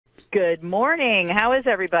Good morning. How is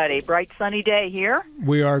everybody? Bright sunny day here.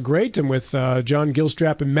 We are great, and with John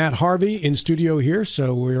Gilstrap and Matt Harvey in studio here,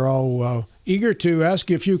 so we're all eager to ask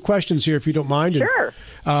you a few questions here, if you don't mind. Sure.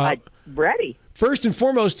 Ready. First and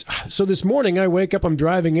foremost, so this morning I wake up, I'm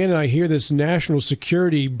driving in, and I hear this national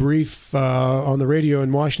security brief on the radio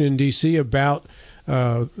in Washington, D.C. about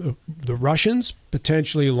the Russians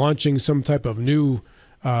potentially launching some type of new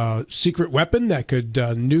secret weapon that could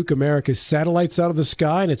nuke America's satellites out of the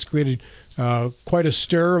sky, and it's created quite a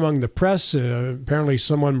stir among the press. Apparently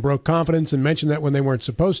someone broke confidence and mentioned that when they weren't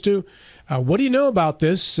supposed to. What do you know about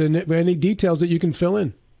this, and any details that you can fill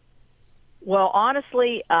in? Well,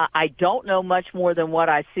 honestly, I don't know much more than what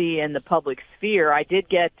I see in the public sphere. I did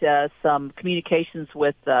get some communications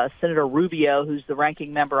with Senator Rubio, who's the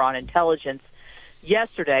ranking member on intelligence,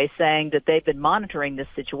 yesterday, saying that they've been monitoring this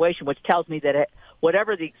situation, which tells me that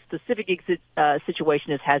whatever the specific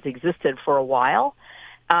situation is has existed for a while.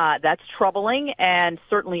 That's troubling, and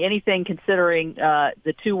certainly anything considering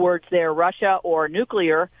the two words there, Russia or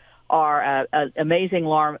nuclear, are amazing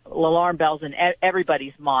alarm bells in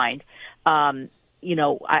everybody's mind. I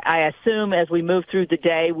assume as we move through the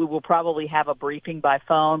day, we will probably have a briefing by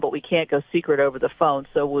phone, but we can't go secret over the phone.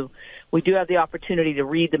 So we do have the opportunity to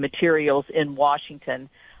read the materials in Washington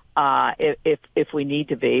if we need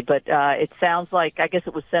to be. But it sounds like, I guess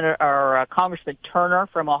it was Congressman Turner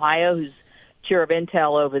from Ohio, who's chair of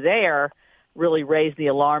Intel over there, really raised the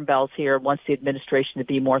alarm bells here, wants the administration to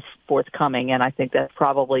be more forthcoming. And I think that's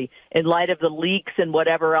probably, in light of the leaks and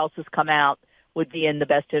whatever else has come out, would be in the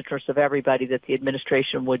best interest of everybody that the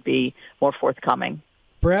administration would be more forthcoming.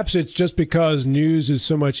 Perhaps it's just because news is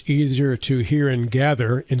so much easier to hear and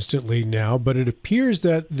gather instantly now, but it appears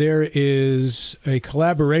that there is a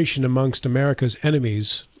collaboration amongst America's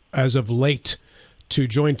enemies as of late to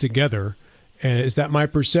join together. And is that my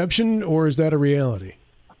perception, or is that a reality?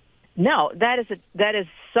 No, that is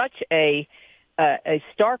such a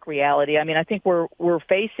stark reality. I mean, I think we're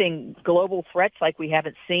facing global threats like we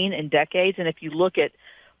haven't seen in decades. And if you look at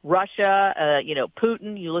Russia,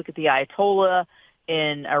 Putin, you look at the Ayatollah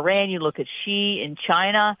in Iran, you look at Xi in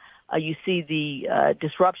China, you see the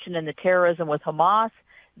disruption and the terrorism with Hamas.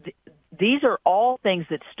 These are all things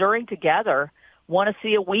that, stirring together, want to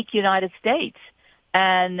see a weak United States.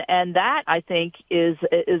 And that, I think,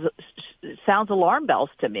 sounds alarm bells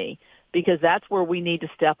to me, because that's where we need to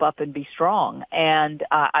step up and be strong. And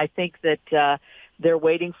I think that they're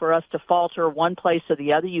waiting for us to falter one place or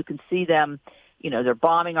the other. You can see them, they're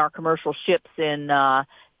bombing our commercial ships in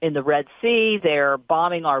the Red Sea. They're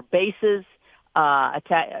bombing our bases.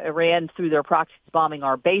 Iran, through their proxies, bombing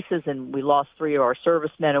our bases, and we lost 3 of our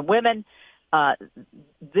servicemen and women.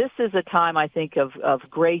 This is a time, I think, of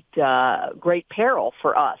great peril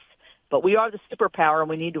for us. But we are the superpower, and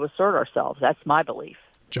we need to assert ourselves. That's my belief.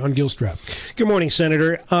 John Gilstrap. Good morning,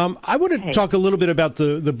 Senator. I want to talk a little bit about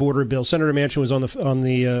the border bill. Senator Manchin was on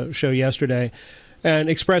the show yesterday, and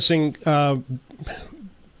expressing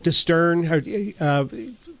discern.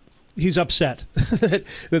 He's upset that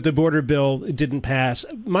the border bill didn't pass.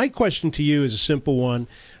 My question to you is a simple one.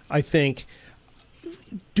 I think,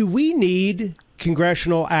 do we need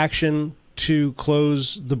congressional action to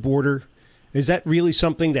close the border? Is that really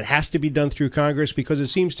something that has to be done through Congress? Because it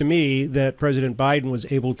seems to me that President Biden was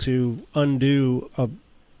able to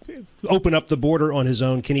open up the border on his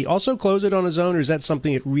own. Can he also close it on his own, or is that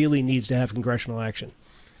something that really needs to have congressional action?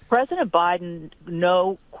 President Biden,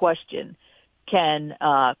 no question, can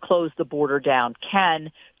close the border down,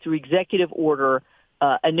 can, through executive order,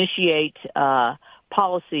 initiate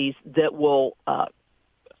policies that will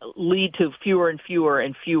lead to fewer and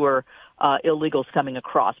fewer illegals coming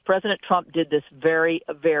across. President Trump did this very,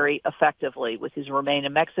 very effectively with his Remain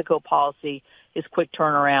in Mexico policy, his quick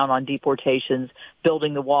turnaround on deportations,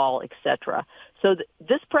 building the wall, etc. So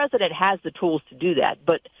this president has the tools to do that.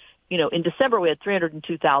 But, in December we had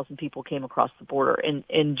 302,000 people came across the border.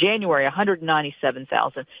 In January,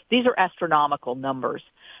 197,000. These are astronomical numbers.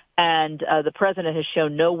 And the president has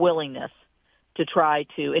shown no willingness to try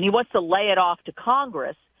to, and he wants to lay it off to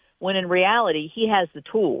Congress, when in reality he has the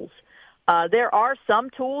tools. There are some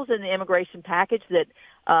tools in the immigration package that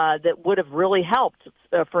would have really helped.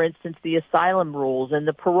 For instance, the asylum rules and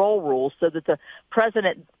the parole rules, so that the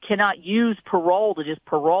president cannot use parole to just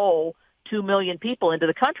parole 2 million people into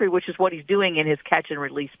the country, which is what he's doing in his catch and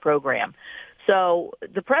release program. So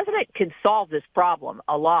the president can solve this problem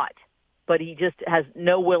a lot, but he just has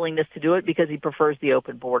no willingness to do it because he prefers the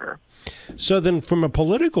open border. So then, from a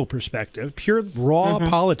political perspective, pure raw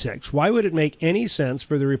politics, why would it make any sense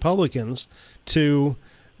for the Republicans to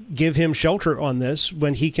give him shelter on this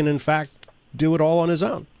when he can, in fact, do it all on his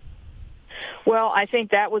own? Well, I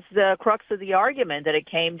think that was the crux of the argument, that it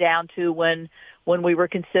came down to when we were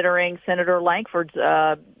considering Senator Langford's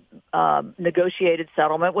negotiated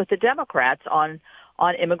settlement with the Democrats on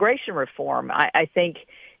immigration reform. I think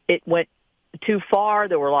it went too far.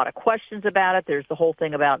 There were a lot of questions about it. There's the whole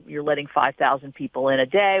thing about you're letting 5,000 people in a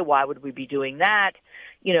day. Why would we be doing that?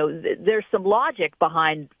 You know, there's some logic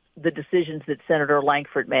behind the decisions that Senator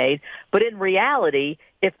Langford made. But in reality,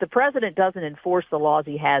 if the president doesn't enforce the laws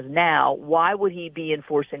he has now, why would he be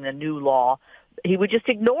enforcing a new law? He would just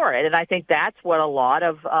ignore it. And I think that's what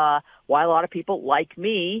why a lot of people like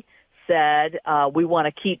me said, we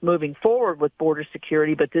want to keep moving forward with border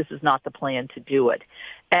security, but this is not the plan to do it.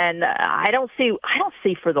 And I don't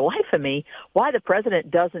see for the life of me why the president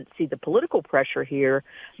doesn't see the political pressure here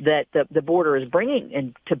that the border is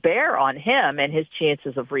bringing to bear on him and his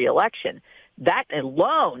chances of reelection. That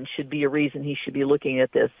alone should be a reason he should be looking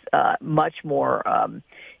at this much more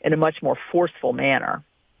in a much more forceful manner.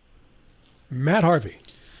 Matt Harvey.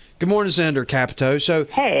 Good morning, Senator Capito. So,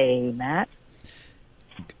 hey, Matt.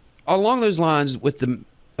 Along those lines, with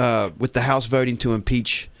the House voting to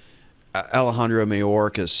impeach Alejandro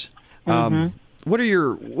Mayorkas, what is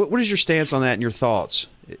your stance on that and your thoughts?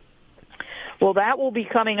 Well, that will be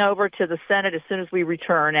coming over to the Senate as soon as we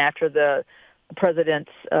return after the President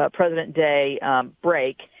Day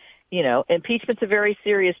break. You know, impeachment's a very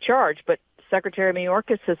serious charge, but Secretary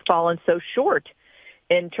Mayorkas has fallen so short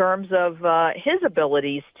in terms of his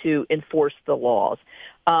abilities to enforce the laws.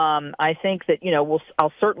 I think that,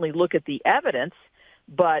 I'll certainly look at the evidence,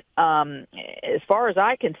 but as far as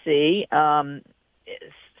I can see,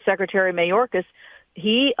 Secretary Mayorkas,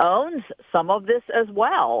 he owns some of this as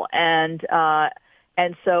well. And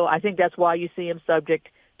so I think that's why you see him subject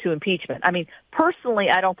to impeachment. I mean, personally,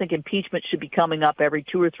 I don't think impeachment should be coming up every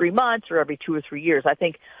 2 or 3 months or every 2 or 3 years. I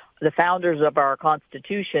think the founders of our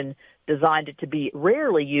Constitution designed it to be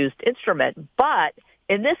rarely used instrument, but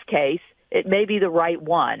in this case, it may be the right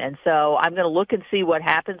one. And so I'm going to look and see what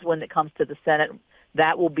happens when it comes to the Senate.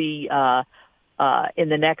 That will be in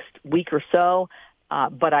the next week or so.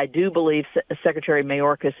 But I do believe Secretary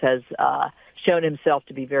Mayorkas has shown himself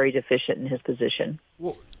to be very deficient in his position.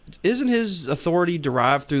 Well, isn't his authority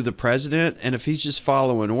derived through the president? And if he's just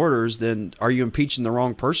following orders, then are you impeaching the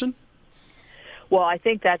wrong person? Well, I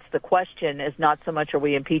think that's the question, is not so much are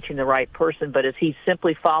we impeaching the right person, but is he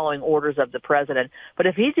simply following orders of the president. But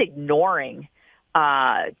if he's ignoring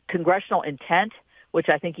congressional intent, which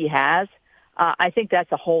I think he has, I think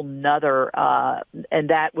that's a whole nother, and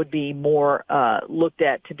that would be more looked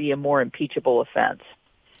at to be a more impeachable offense.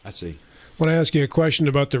 I see. I want to ask you a question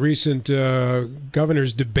about the recent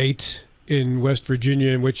governor's debate in West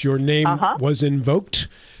Virginia in which your name was invoked.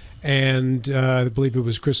 And I believe it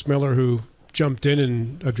was Chris Miller who jumped in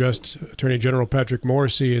and addressed Attorney General Patrick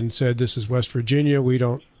Morrisey and said, this is West Virginia. We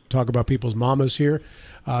don't talk about people's mamas here.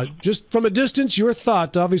 Just from a distance, your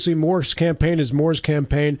thought, obviously Moore's campaign is Moore's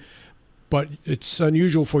campaign, but it's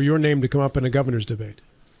unusual for your name to come up in a governor's debate.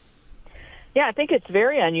 Yeah, I think it's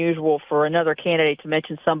very unusual for another candidate to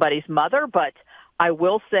mention somebody's mother, but I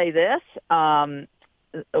will say this,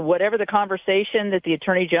 whatever the conversation that the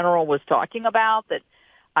Attorney General was talking about, that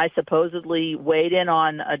I supposedly weighed in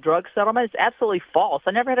on a drug settlement, is absolutely false.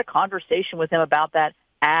 I never had a conversation with him about that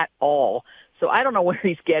at all. So I don't know where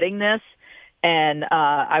he's getting this, and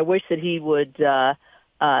I wish that he would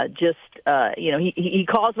he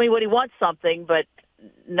calls me when he wants something, but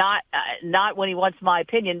not when he wants my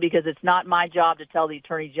opinion, because it's not my job to tell the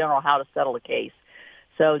Attorney General how to settle a case.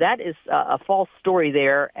 So that is a false story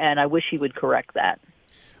there, and I wish he would correct that.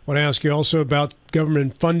 I want to ask you also about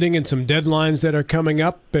government funding and some deadlines that are coming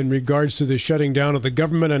up in regards to the shutting down of the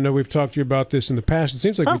government. I know we've talked to you about this in the past. It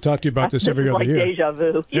seems like we talked to you about this every other year. Deja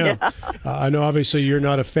vu. Yeah. I know obviously you're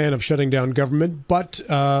not a fan of shutting down government, but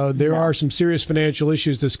there are some serious financial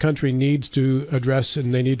issues this country needs to address,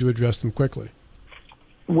 and they need to address them quickly.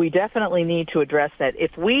 We definitely need to address that.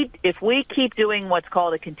 If we keep doing what's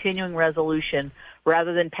called a continuing resolution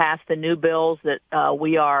rather than pass the new bills that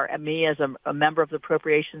me as a member of the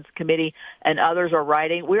Appropriations Committee and others are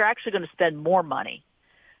writing, we're actually going to spend more money.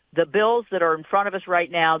 The bills that are in front of us right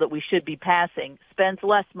now that we should be passing spends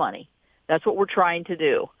less money. That's what we're trying to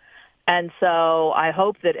do. And so I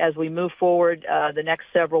hope that as we move forward the next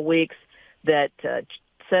several weeks, that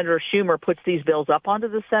Senator Schumer puts these bills up onto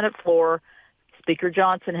the Senate floor. Speaker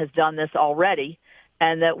Johnson has done this already,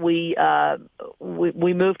 and that we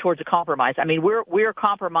move towards a compromise. I mean, we're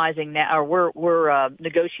compromising now, or we're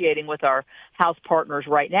negotiating with our House partners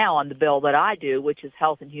right now on the bill that I do, which is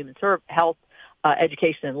Health and Human Health,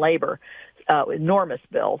 Education and Labor, enormous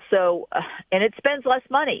bill. So, and it spends less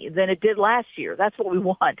money than it did last year. That's what we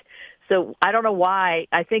want. So I don't know why.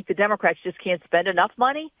 I think the Democrats just can't spend enough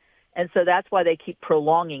money, and so that's why they keep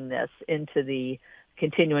prolonging this into the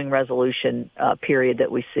continuing resolution period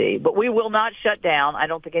that we see. But we will not shut down. I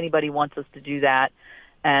don't think anybody wants us to do that,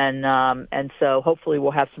 and so hopefully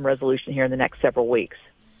we'll have some resolution here in the next several weeks.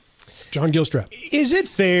 John Gilstrap. Is it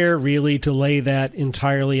fair, really, to lay that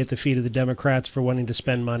entirely at the feet of the Democrats for wanting to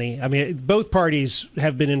spend money? I mean, both parties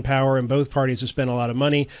have been in power, and both parties have spent a lot of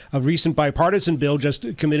money. A recent bipartisan bill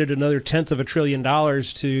just committed another $1/10 of a trillion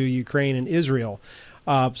to Ukraine and Israel.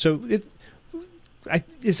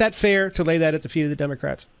 Is that fair to lay that at the feet of the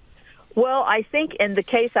Democrats? Well, I think in the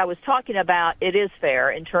case I was talking about, it is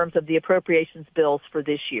fair in terms of the appropriations bills for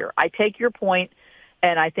this year. I take your point,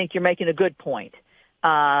 and I think you're making a good point.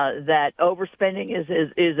 That overspending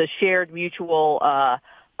is a shared mutual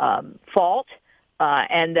fault,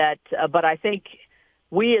 and that. But I think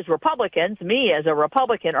we as Republicans, me as a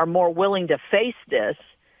Republican, are more willing to face this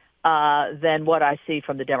than what I see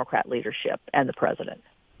from the Democrat leadership and the president.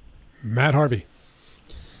 Matt Harvey.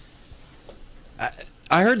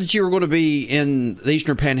 I heard that you were going to be in the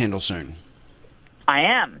Eastern Panhandle soon. I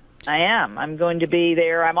am. I'm going to be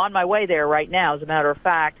there. I'm on my way there right now, as a matter of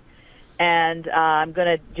fact. And I'm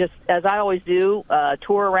going to just, as I always do,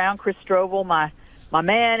 tour around. Chris Strovel, my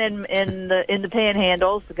man in the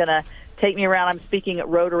Panhandle, is going to take me around. I'm speaking at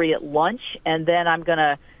Rotary at lunch, and then I'm going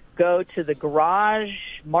to go to the Garage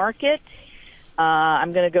Market.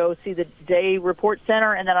 I'm going to go see the Day Report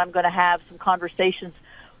Center, and then I'm going to have some conversations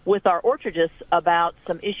with our orchardists about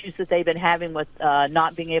some issues that they've been having with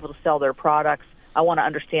not being able to sell their products. I want to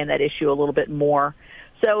understand that issue a little bit more.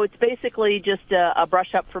 So it's basically just a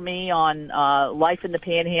brush up for me on life in the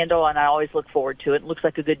Panhandle, and I always look forward to it. It looks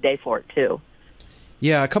like a good day for it, too.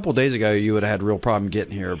 Yeah, a couple of days ago, you would have had a real problem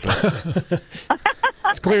getting here, but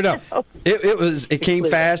it's cleared up. It came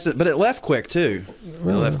fast, but it left quick, too.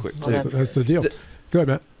 That's the deal. Go ahead,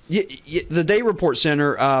 Matt. The Day Report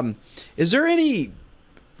Center, is there any,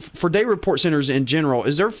 for Day Report Centers in general,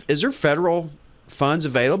 is there federal funds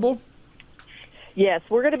available? Yes,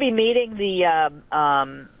 we're going to be meeting the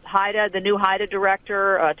HIDA, the new HIDA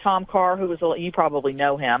director, Tom Carr, who was, you probably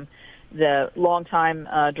know him. The longtime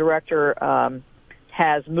director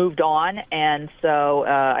has moved on, and so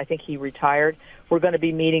I think he retired. We're going to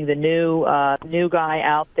be meeting the new guy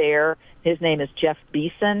out there. His name is Jeff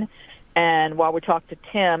Beeson. And while we talk to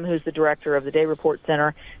Tim, who's the director of the Day Report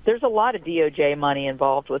Center, there's a lot of DOJ money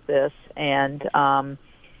involved with this, and also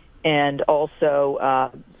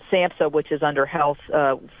SAMHSA, which is under health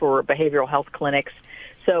for behavioral health clinics.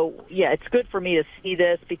 So, yeah, it's good for me to see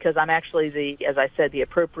this because I'm actually as I said, the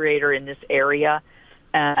appropriator in this area.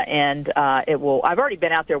 It will. I've already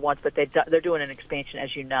been out there once, but they're doing an expansion,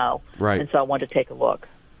 as you know. Right. And so I wanted to take a look.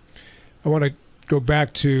 I want to go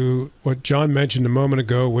back to what John mentioned a moment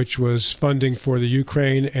ago, which was funding for the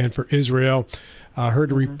Ukraine and for Israel. I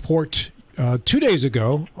heard a report 2 days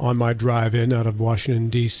ago on my drive in out of Washington,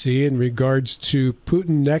 D.C. in regards to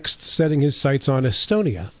Putin next setting his sights on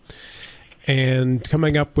Estonia and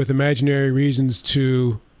coming up with imaginary reasons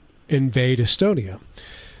to invade Estonia.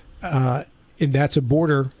 And that's a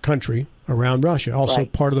border country around Russia, also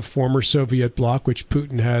part of the former Soviet bloc, which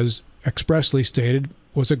Putin has expressly stated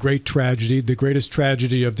was a great tragedy. The greatest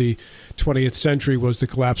tragedy of the 20th century was the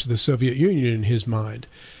collapse of the Soviet Union in his mind.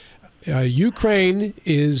 Ukraine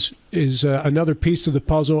is another piece of the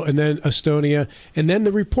puzzle, and then Estonia. And then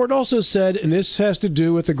the report also said, and this has to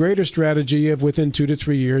do with the greater strategy of within 2 to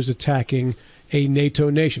 3 years attacking a NATO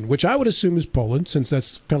nation, which I would assume is Poland, since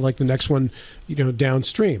that's kind of like the next one,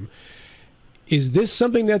 downstream. Is this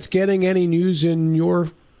something that's getting any news in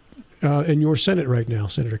your Senate right now,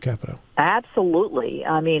 Senator Capito? Absolutely.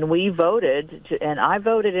 I mean, we voted, and I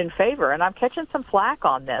voted in favor, and I'm catching some flack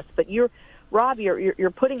on this, but Rob,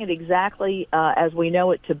 you're putting it exactly as we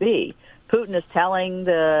know it to be. Putin is telling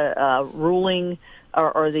the ruling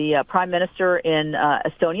or the prime minister in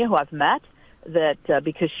Estonia, who I've met, that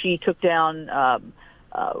because she took down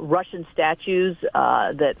Russian statues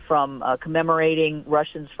that from commemorating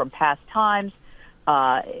Russians from past times,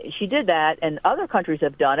 she did that, and other countries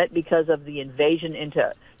have done it because of the invasion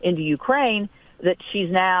into Ukraine. That she's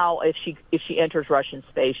now, if she enters Russian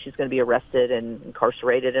space, she's going to be arrested and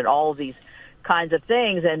incarcerated and all of these kinds of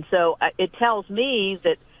things. And so it tells me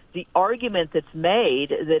that the argument that's made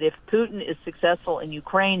that if Putin is successful in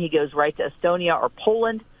Ukraine, he goes right to Estonia or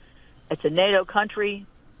Poland. It's a NATO country.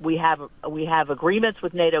 We have agreements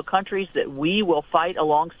with NATO countries that we will fight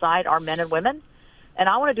alongside our men and women. And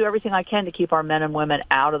I want to do everything I can to keep our men and women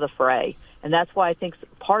out of the fray. And that's why I think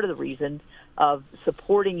part of the reason of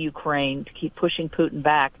supporting Ukraine to keep pushing Putin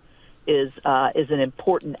back an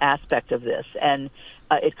important aspect of this, and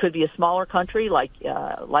it could be a smaller country like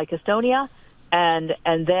Estonia, and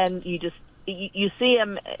then you see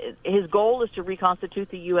him. His goal is to reconstitute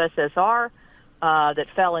the USSR that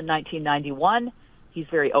fell in 1991. He's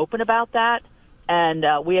very open about that, and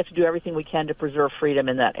we have to do everything we can to preserve freedom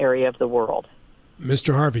in that area of the world.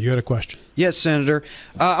 Mr. Harvey, you had a question. Yes, Senator.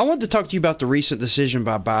 I wanted to talk to you about the recent decision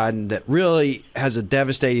by Biden that really has a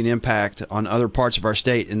devastating impact on other parts of our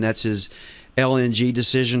state, and that's his LNG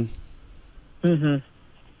decision. Mm-hmm.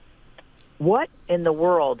 What in the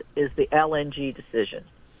world is the LNG decision?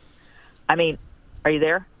 I mean, are you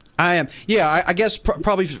there? I am. Yeah, I guess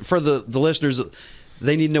probably for the listeners,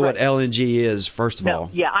 they need to know what LNG is, first of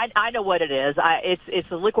all. Yeah, I know what it is.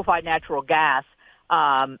 It's a liquefied natural gas.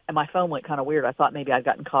 And my phone went kind of weird. I thought maybe I'd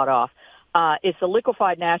gotten caught off. It's the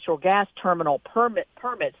liquefied natural gas terminal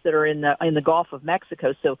permits that are in the Gulf of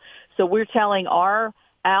Mexico. So we're telling our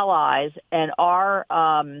allies and our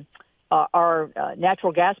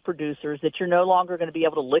natural gas producers that you're no longer going to be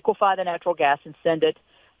able to liquefy the natural gas and send it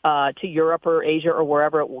to Europe or Asia or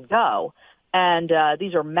wherever it will go. And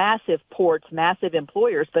these are massive ports, massive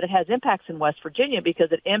employers, but it has impacts in West Virginia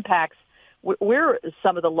because it impacts. We're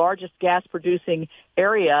some of the largest gas producing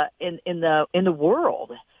area in the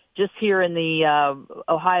world, just here in the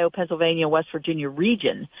Ohio, Pennsylvania, West Virginia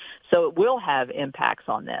region. So it will have impacts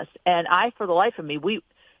on this. And for the life of me,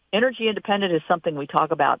 energy independent is something we talk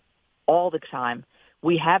about all the time.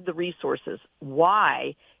 We have the resources.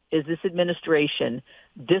 Why is this administration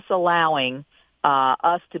disallowing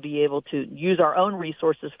us to be able to use our own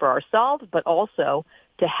resources for ourselves, but also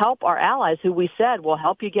to help our allies who we said will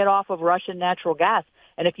help you get off of Russian natural gas?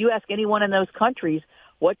 And if you ask anyone in those countries,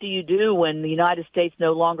 what do you do when the United States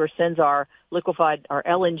no longer sends our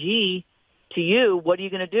LNG to you? What are you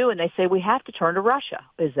going to do? And they say, we have to turn to Russia.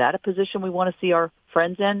 Is that a position we want to see our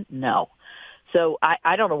friends in? No. So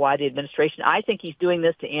I don't know why the administration, I think he's doing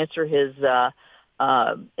this to answer his young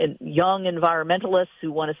environmentalists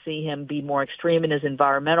who want to see him be more extreme in his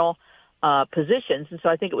environmental positions. And so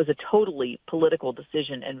I think it was a totally political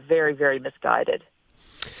decision and very, very misguided.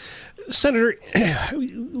 Senator,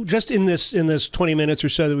 just in this 20 minutes or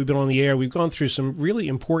so that we've been on the air, we've gone through some really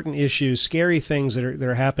important issues, scary things that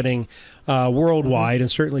are happening worldwide, and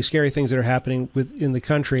certainly scary things that are happening within the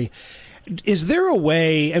country. Is there a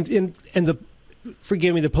way, and the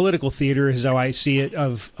forgive me, the political theater is how I see it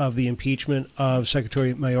of the impeachment of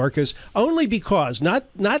Secretary Mayorkas, only because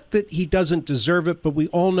not that he doesn't deserve it, but we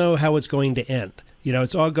all know how it's going to end. You know,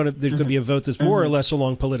 it's all there's going to be a vote that's more or less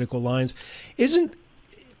along political lines. Isn't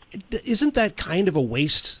that kind of a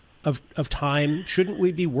waste of time? Shouldn't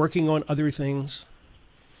we be working on other things?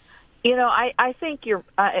 You know, I think you're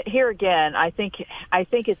here again. I think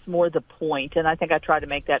it's more the point, and I think I tried to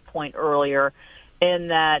make that point earlier, in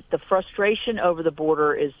that the frustration over the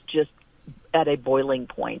border is just at a boiling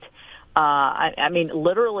point. I mean,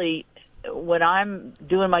 literally, when I'm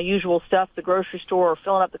doing my usual stuff, the grocery store or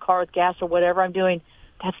filling up the car with gas or whatever I'm doing,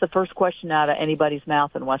 that's the first question out of anybody's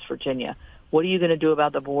mouth in West Virginia. What are you going to do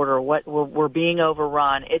about the border? We're being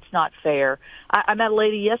overrun. It's not fair. I met a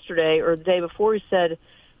lady yesterday or the day before who said,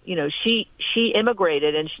 you know, she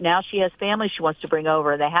immigrated and now she has family she wants to bring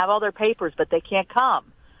over, and they have all their papers, but they can't come.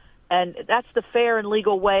 And that's the fair and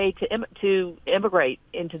legal way to immigrate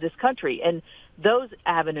into this country. And those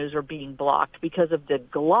avenues are being blocked because of the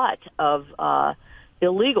glut of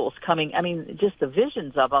illegals coming. I mean, just the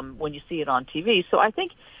visions of them when you see it on TV. So I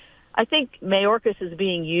think Mayorkas is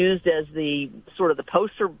being used as the sort of the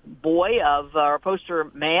poster boy or poster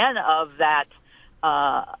man of that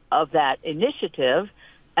initiative.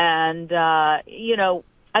 And you know,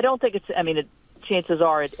 I don't think chances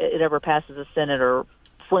are it ever passes the Senate or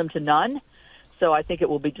slim to none. So I think it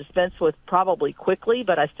will be dispensed with probably quickly,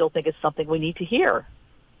 but I still think it's something we need to hear.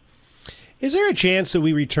 Is there a chance that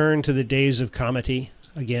we return to the days of comity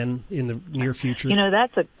again in the near future? You know,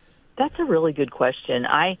 that's a really good question.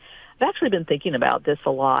 I've actually been thinking about this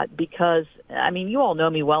a lot because, I mean, you all know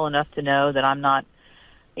me well enough to know that I'm not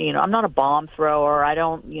a bomb thrower. I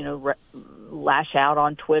don't, lash out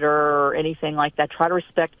on Twitter or anything like that. Try to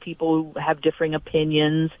respect people who have differing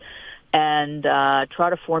opinions and try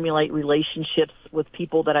to formulate relationships with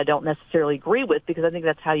people that I don't necessarily agree with, because I think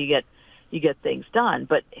that's how you get things done.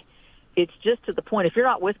 But it's just to the point, if you're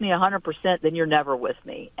not with me 100%, then you're never with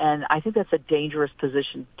me. And I think that's a dangerous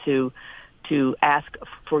position to ask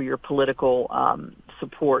for your political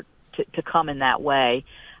support to come in that way.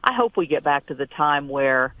 I hope we get back to the time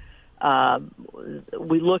where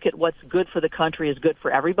we look at what's good for the country is good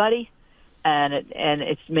for everybody. And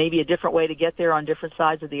it's maybe a different way to get there on different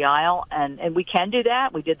sides of the aisle. And we can do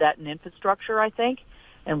that. We did that in infrastructure, I think.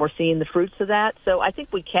 and we're seeing the fruits of that. So I think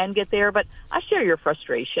we can get there, but I share your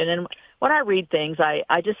frustration. And when I read things,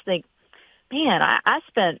 I just think, man, I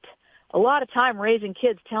spent a lot of time raising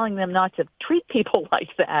kids telling them not to treat people like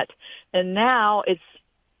that. And now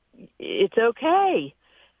it's okay.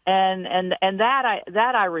 And that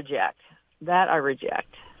I reject. That I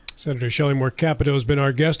reject. Senator Shelley Capito has been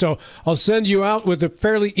our guest. I'll send you out with a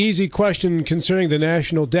fairly easy question concerning the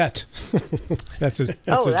national debt.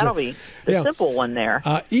 That'll be the simple one there.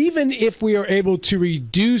 Even if we are able to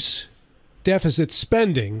reduce deficit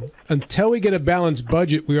spending, until we get a balanced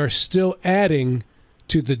budget, we are still adding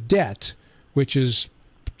to the debt, which is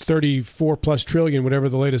 34 plus trillion, whatever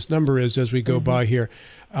the latest number is as we go by here.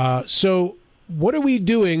 So what are we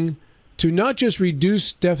doing to not just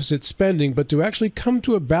reduce deficit spending, but to actually come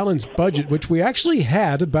to a balanced budget, which we actually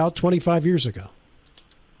had about 25 years ago?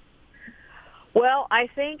 Well, I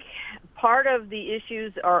think part of the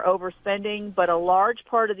issues are overspending, but a large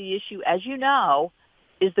part of the issue, as you know,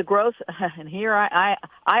 is the growth. And here I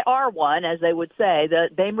are one, as they would say, the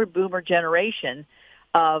baby boomer generation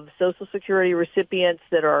of Social Security recipients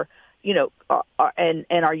that are, and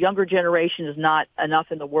our younger generation is not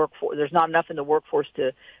enough in the workforce. There's not enough in the workforce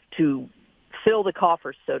to fill the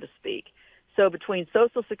coffers, so to speak. So between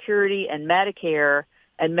Social Security and Medicare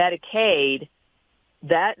and Medicaid,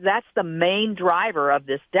 that's the main driver of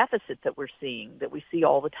this deficit that we're seeing, that we see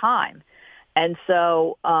all the time. And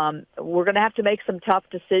so we're going to have to make some tough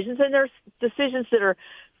decisions, and there's decisions that are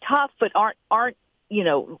tough but aren't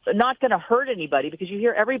not going to hurt anybody, because you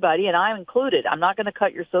hear everybody, and I'm included. I'm not going to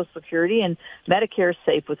cut your Social Security, and Medicare is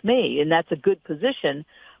safe with me, and that's a good position.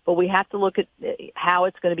 But we have to look at how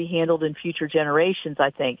it's going to be handled in future generations, I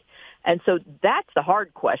think. And so that's the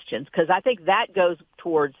hard questions, because I think that goes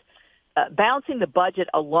towards balancing the budget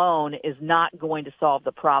alone is not going to solve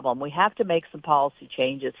the problem. We have to make some policy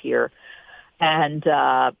changes here. And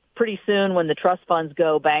pretty soon, when the trust funds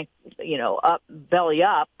go up, belly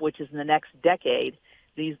up, which is in the next decade,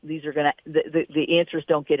 these are going to the answers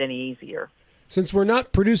don't get any easier. Since we're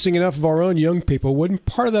not producing enough of our own young people, wouldn't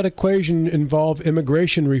part of that equation involve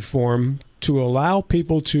immigration reform to allow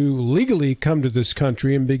people to legally come to this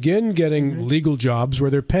country and begin getting legal jobs where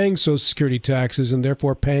they're paying Social Security taxes and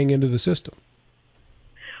therefore paying into the system?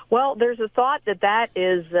 Well, there's a thought that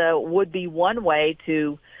is would be one way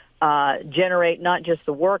to generate not just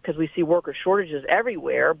the work, because we see worker shortages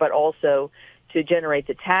everywhere, but also to generate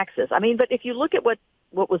the taxes. I mean, but if you look at what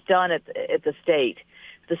was done at the state,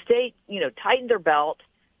 tightened their belt.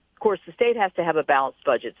 Of course, the state has to have a balanced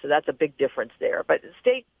budget, so that's a big difference there. But the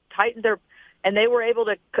state tightened and they were able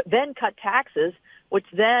to then cut taxes, which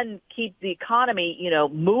then keep the economy,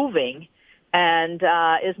 moving, and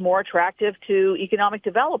is more attractive to economic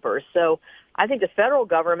developers. So I think the federal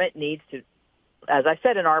government needs to, as I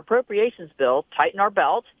said in our appropriations bill, tighten our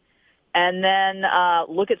belt, and then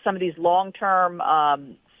look at some of these long-term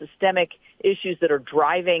systemic issues that are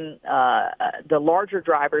driving the larger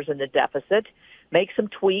drivers in the deficit, make some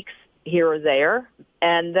tweaks here or there,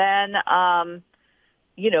 and then,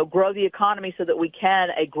 grow the economy so that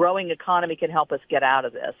a growing economy can help us get out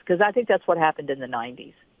of this. Because I think that's what happened in the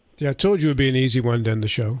 90s. Yeah, I told you it would be an easy one to end the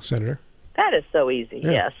show, Senator. That is so easy.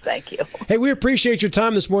 Yeah. Yes, thank you. Hey, we appreciate your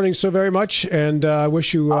time this morning so very much, and I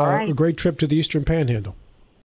wish you a great trip to the Eastern Panhandle.